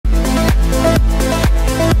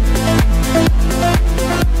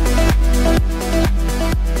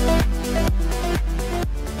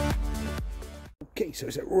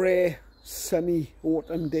grey, sunny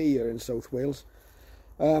autumn day here in South Wales.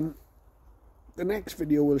 The next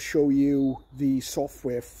video will show you the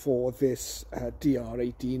software for this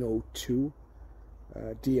DR1802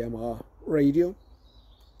 DMR radio.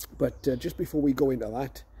 But just before we go into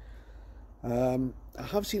that, I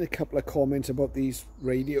have seen a couple of comments about these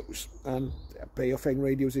radios and Baofeng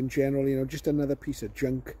radios in general, you know, just another piece of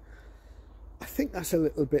junk. I think that's a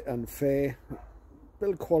little bit unfair.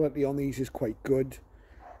 Build quality on these is quite good.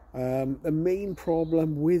 The main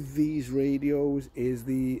problem with these radios is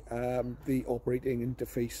the operating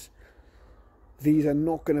interface. These are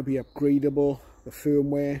not going to be upgradable, the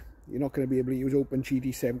firmware. You're not going to be able to use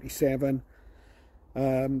OpenGT77.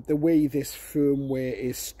 The way this firmware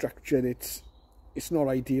is structured, it's not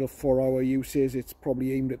ideal for our uses. It's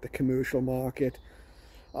probably aimed at the commercial market.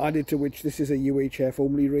 Added to which, this is a UHF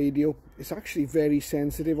only radio. It's actually very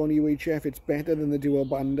sensitive on UHF. It's better than the dual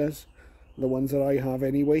banders, the ones that I have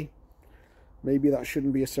anyway. Maybe that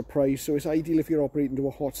shouldn't be a surprise. So it's ideal if you're operating to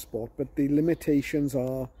a hotspot, but the limitations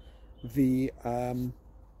are the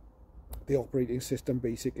operating system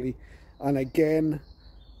basically. And again,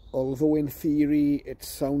 although in theory it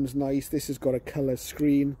sounds nice, this has got a colour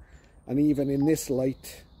screen, and even in this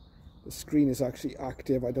light the screen is actually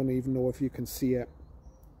active. I don't even know if you can see it.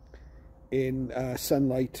 In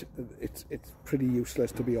sunlight it's pretty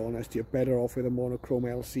useless, to be honest. You're better off with a monochrome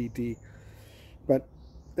LCD. But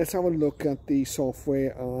let's have a look at the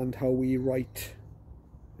software and how we write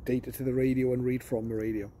data to the radio and read from the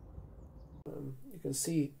radio. You can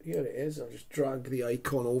see here it is. I'll just drag the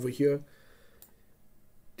icon over here,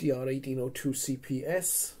 DR1802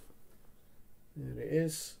 CPS. There it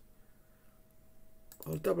is.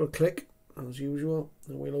 I'll double click as usual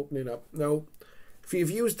and we'll open it up. Now, if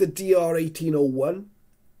you've used the DR1801,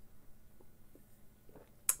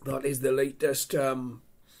 that is the latest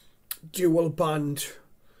dual band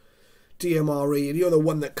DMR radio, the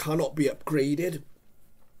one that cannot be upgraded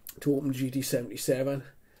to OpenGT77.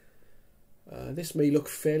 This may look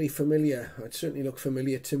fairly familiar. It certainly looked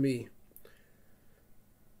familiar to me.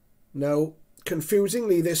 Now,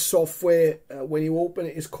 confusingly, this software, when you open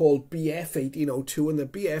it, is called BF1802, and the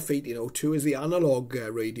BF1802 is the analog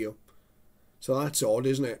radio. So that's odd,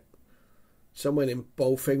 isn't it? Someone in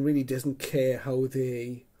Baofeng really doesn't care how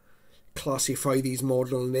they classify these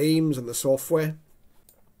model names and the software.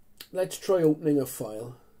 Let's try opening a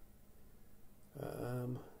file.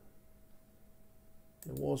 There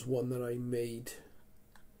was one that I made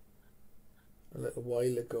a little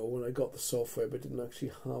while ago when I got the software, but didn't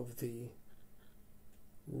actually have the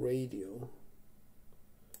radio.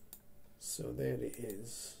 So there it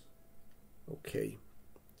is. Okay.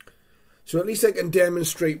 So at least I can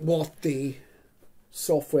demonstrate what the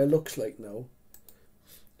software looks like now.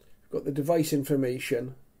 Got the device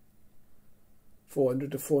information,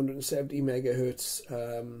 400 to 470 megahertz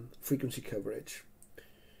frequency coverage.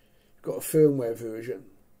 Got a firmware version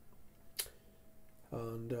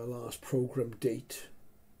and a last program date.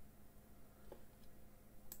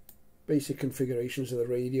 Basic configurations of the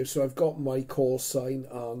radio. So I've got my call sign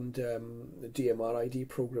and the DMR ID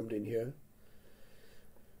programmed in here.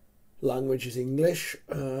 Language is English.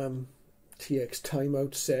 TX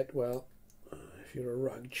timeout set. Well, if you're a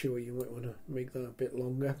rag chewer, you might want to make that a bit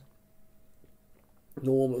longer.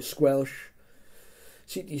 Normal squelch.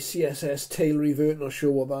 CTCSS tail revert, not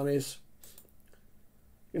sure what that is.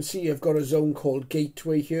 You can see I've got a zone called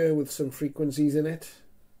gateway here with some frequencies in it.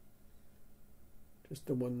 Just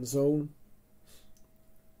the one zone.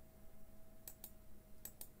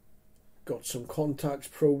 Got some contacts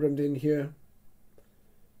programmed in here.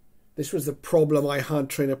 This was the problem I had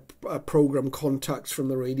trying to program contacts from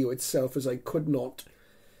the radio itself, as I could not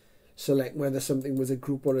select whether something was a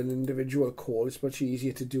group or an individual call. It's much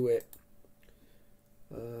easier to do it,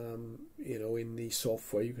 you know, in the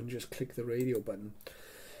software. You can just click the radio button.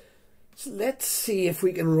 So let's see if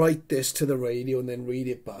we can write this to the radio and then read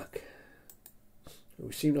it back.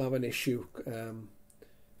 We seem to have an issue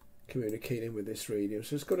communicating with this radio.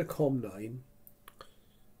 So let's go to COM9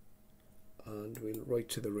 and we'll write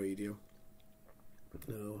to the radio.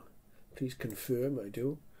 Now, please confirm. I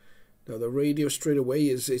do. Now the radio straight away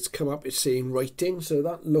it's come up, it's saying writing, so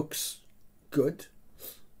that looks good.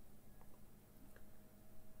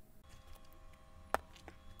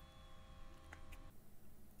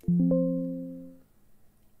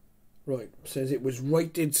 Right, says it was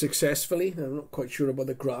righted successfully. I'm not quite sure about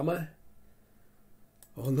the grammar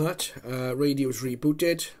on that. Radio's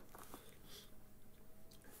rebooted.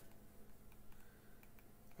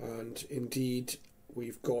 And indeed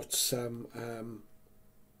we've got some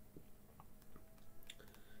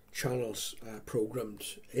channels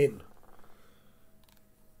programmed in.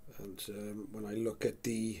 And when I look at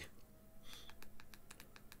the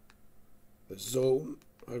zone,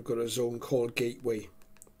 I've got a zone called gateway.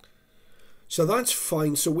 So that's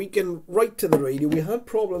fine. So we can write to the radio. We had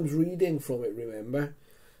problems reading from it, remember?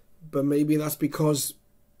 But maybe that's because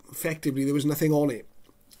effectively there was nothing on it.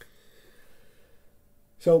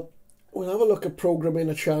 So we'll have a look at programming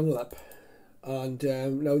a channel up. And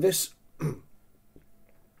now this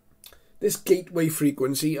this gateway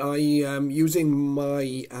frequency, I am using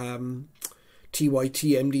my TYT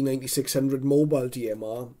MD9600 mobile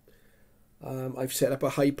DMR. I've set up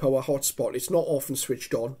a high power hotspot. It's not often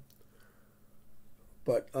switched on,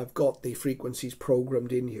 but I've got the frequencies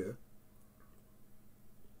programmed in here.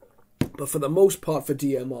 But for the most part for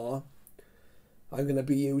DMR, I'm going to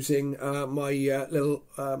be using my little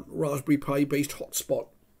Raspberry Pi based hotspot.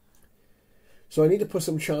 So I need to put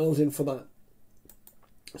some channels in for that.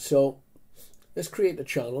 So let's create a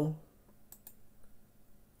channel.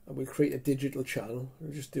 And we'll create a digital channel.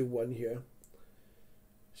 We'll just do one here.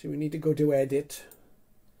 So we need to go to edit.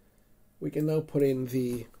 We can now put in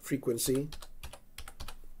the frequency.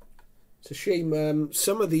 It's a shame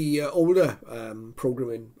some of the older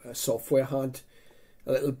programming software had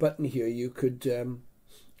a little button here. You could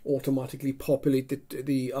automatically populate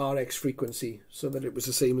the RX frequency so that it was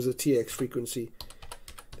the same as the TX frequency.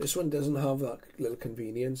 This one doesn't have that little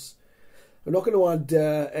convenience. I'm not going to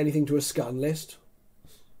add anything to a scan list.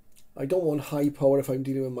 I don't want high power if I'm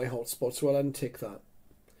dealing with my hotspot, so I'll untick that.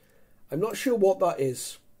 I'm not sure what that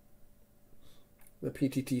is, the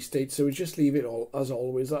PTT state, so we just leave it all as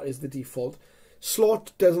always. That is the default.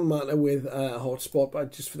 Slot doesn't matter with a hotspot,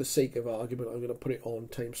 but just for the sake of argument, I'm going to put it on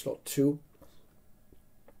time slot 2.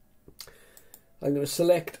 I'm going to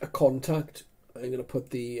select a contact. I'm going to put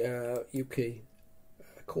the UK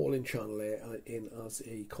call-in channel in as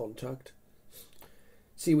a contact.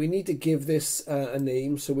 See, we need to give this a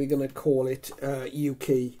name, so we're going to call it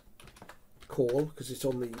UK call, because it's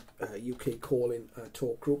on the UK call-in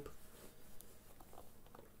talk group.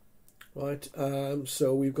 Right,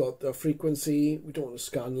 so we've got the frequency, we don't want a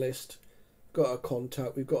scan list, we've got a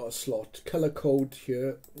contact, we've got a slot. Colour code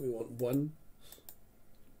here, we want 1.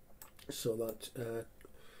 So that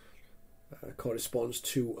corresponds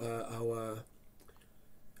to our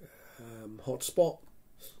hotspot.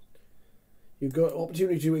 You've got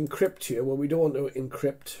opportunity to encrypt here. Well, we don't want to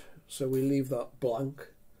encrypt, so we leave that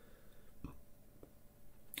blank.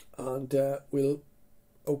 And we'll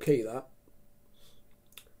OK that.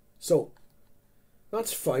 So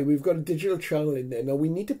that's fine. We've got a digital channel in there. Now we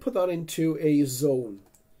need to put that into a zone.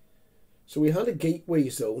 So we had a gateway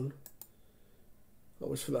zone. That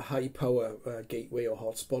was for the high power gateway or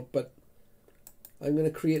hotspot, but I'm going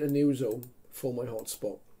to create a new zone for my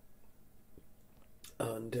hotspot.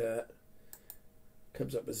 And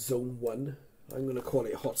comes up as zone 1. I'm going to call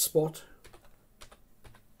it hotspot.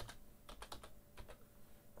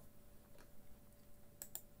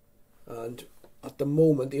 And at the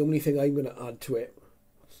moment, the only thing I'm going to add to it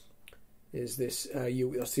is this.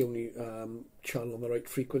 That's the only channel on the right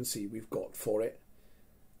frequency we've got for it.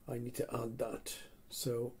 I need to add that.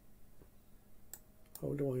 So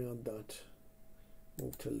how do I add that?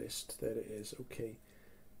 Move to list. There it is. Okay.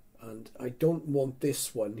 And I don't want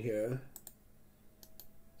this one here,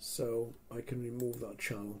 so I can remove that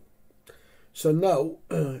channel. So now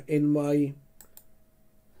in my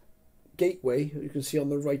gateway, you can see on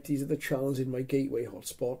the right, these are the channels in my gateway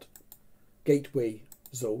hotspot, gateway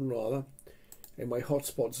zone rather. In my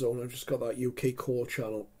hotspot zone, I've just got that UK call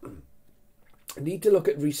channel. I need to look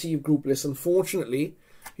at receive group list. Unfortunately,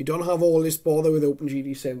 you don't have all this bother with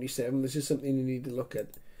OpenGD77. This is something you need to look at.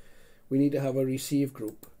 We need to have a receive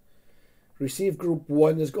group. Receive group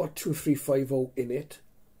 1 has got 2350 in it.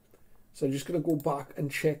 So I'm just going to go back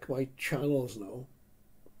and check my channels now.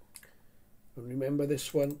 And remember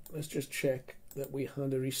this one, let's just check that we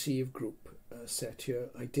had a receive group set here.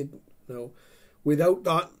 I didn't know. Without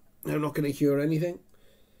that, I'm not going to hear anything.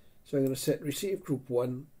 So I'm going to set receive group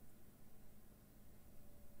 1.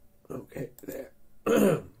 Okay, there.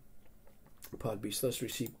 Pardon me, so that's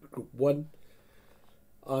receive group 1.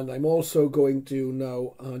 And I'm also going to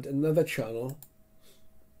now add another channel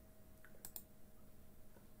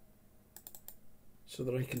so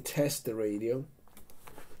that I can test the radio.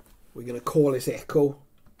 We're going to call this Echo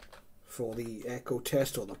for the Echo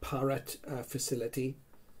test, or the Parrot facility.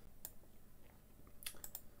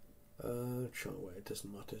 Channel, it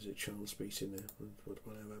doesn't matter, is it channel space in there,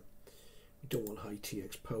 whatever. We don't want high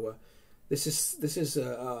TX power. This is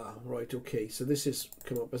right, okay, so this is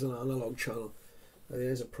come up as an analog channel.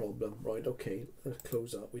 There's a problem, right, okay, let's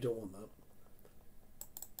close that, we don't want that.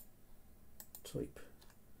 Type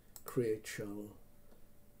create channel,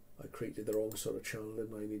 I created the wrong sort of channel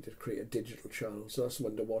and I need to create a digital channel, so that's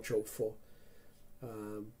one to watch out for.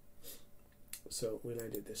 So we'll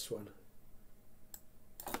edit this one.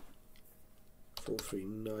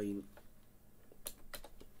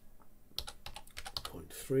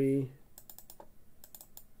 439.3.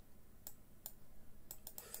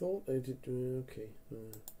 Thought I did, okay, no,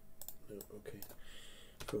 okay.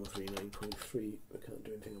 439.3, we can't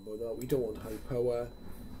do anything about that. We don't want high power.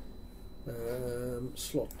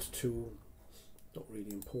 Slot 2, not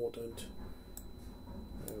really important.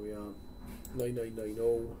 There we are,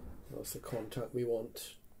 9990, that's the contact we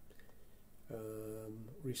want.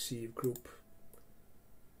 Receive group,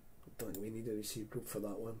 I don't think we need a receive group for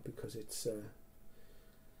that one because it's a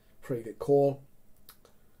private call,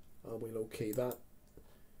 and we'll OK that.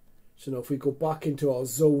 So now if we go back into our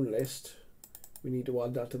zone list, we need to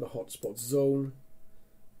add that to the hotspot zone.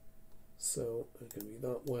 So it's going to be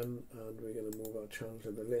that one, and we're going to move our channel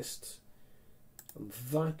to the list, and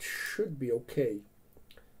that should be okay.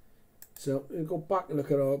 So we'll go back and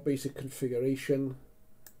look at our basic configuration.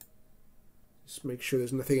 Just make sure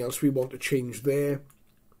there's nothing else we want to change there.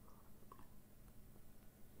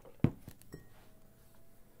 It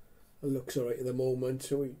looks alright at the moment,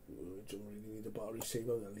 so we don't really need the battery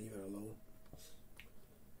saver. I'm going to leave it alone.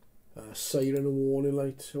 Siren and warning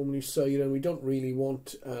light, only siren. We don't really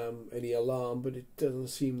want any alarm, but it doesn't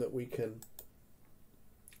seem that we can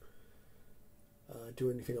do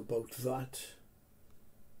anything about that.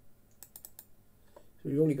 So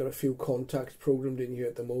we've only got a few contacts programmed in here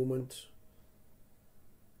at the moment.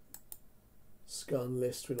 Scan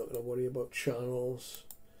list, we're not going to worry about channels.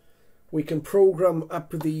 We can program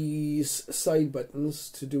up these side buttons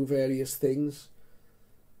to do various things.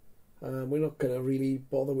 We're not going to really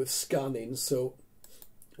bother with scanning, so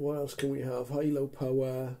what else can we have? High, low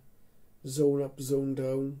power, zone up, zone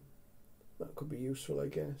down. That could be useful, I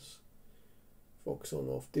guess. Focus on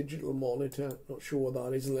off, digital monitor. Not sure what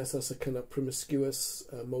that is unless that's a kind of promiscuous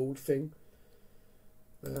mode thing.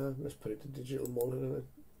 Let's put it to digital monitor.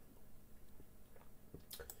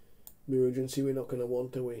 Emergency we're not going to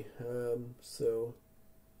want, are we? So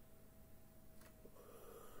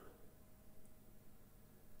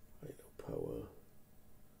high, low power.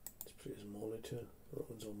 Let's put it as monitor. That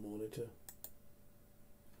one's on monitor.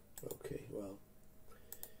 Okay, well,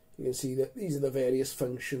 you can see that these are the various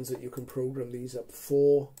functions that you can program these up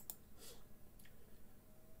for.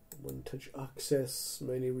 One touch access,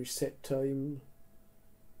 menu reset time.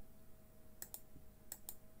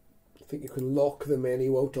 I think you can lock the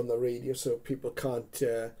menu out on the radio so people can't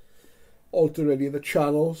alter any of the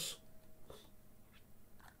channels.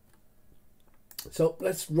 So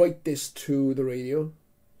let's write this to the radio.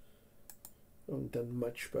 I haven't done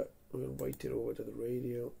much, but we'll write it over to the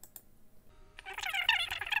radio.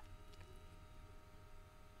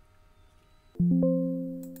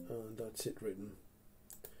 And that's it written.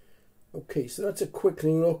 Okay, so that's a quick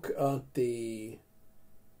look at the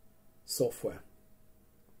software.